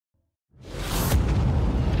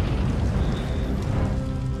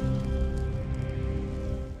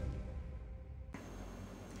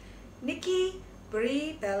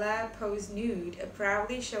Bella posed nude,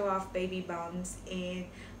 proudly show off baby bumps in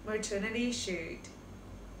maternity shoot.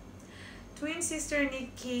 Twin sister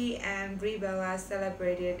Nikki and Bella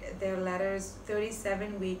celebrated their latter's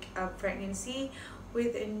 37-week of pregnancy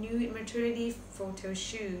with a nude maternity photo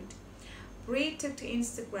shoot. Brie took to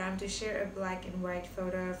Instagram to share a black and white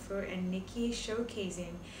photo of her and Nikki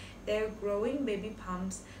showcasing their growing baby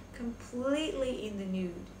pumps completely in the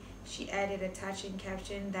nude. She added a touching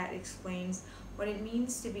caption that explains what it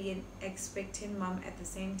means to be an expectant mom at the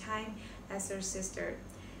same time as her sister.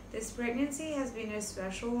 This pregnancy has been a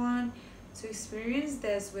special one. To experience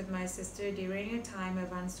this with my sister during a time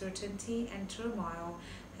of uncertainty and turmoil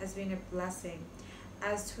has been a blessing.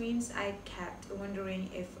 As twins, I kept wondering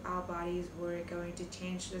if our bodies were going to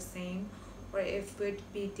change the same or if it would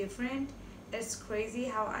be different. It's crazy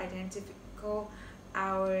how identical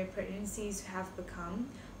our pregnancies have become,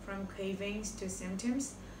 from cravings to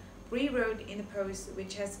symptoms. Brie wrote in the post,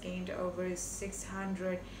 which has gained over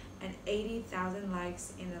 680,000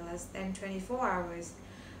 likes in less than 24 hours.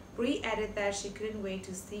 Brie added that she couldn't wait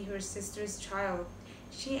to see her sister's child.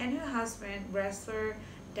 She and her husband, wrestler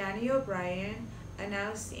Danny O'Brien,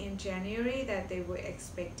 announced in January that they were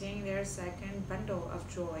expecting their second bundle of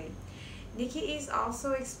joy. Nikki is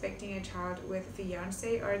also expecting a child with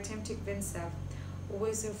fiancé Artem Chigvintsev, who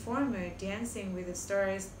was her former Dancing with the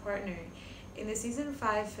Stars partner. In the season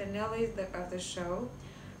 5 finale of the show,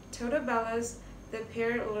 Toto Bellas, the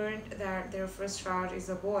pair learned that their first child is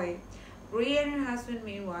a boy. Brie and her husband,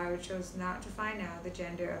 meanwhile, chose not to find out the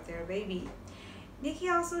gender of their baby. Nikki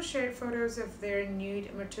also shared photos of their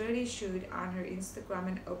nude maternity shoot on her Instagram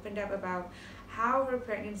and opened up about how her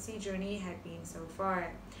pregnancy journey had been so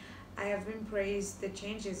far. I have embraced the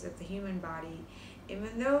changes of the human body.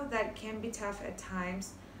 Even though that can be tough at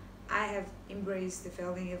times, I have embraced the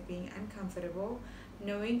feeling of being uncomfortable,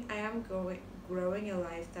 knowing I am growing a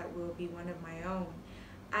life that will be one of my own.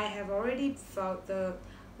 I have already felt the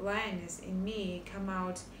lioness in me come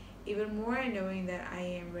out even more, knowing that I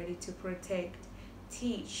am ready to protect,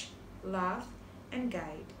 teach, love, and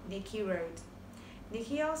guide, Nikki wrote.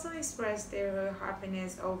 Nikki also expressed her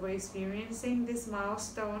happiness over experiencing this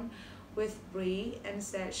milestone with Brie and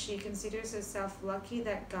said she considers herself lucky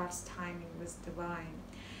that God's timing was divine.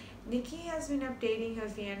 Nikki has been updating her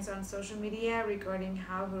fans on social media regarding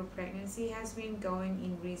how her pregnancy has been going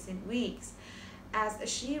in recent weeks. As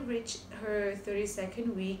she reached her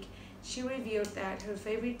 32nd week, she revealed that her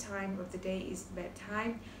favorite time of the day is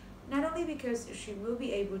bedtime, not only because she will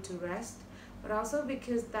be able to rest, but also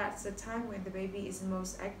because that's the time when the baby is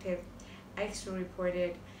most active, Extra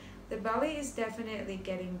reported. The belly is definitely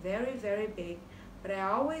getting very, very big, but I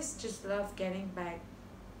always just love getting back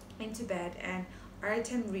into bed, and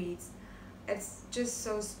Artem reads, "It's just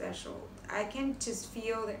so special. I can just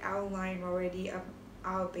feel the outline already of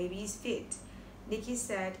our baby's feet," Nikki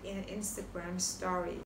said in an Instagram story.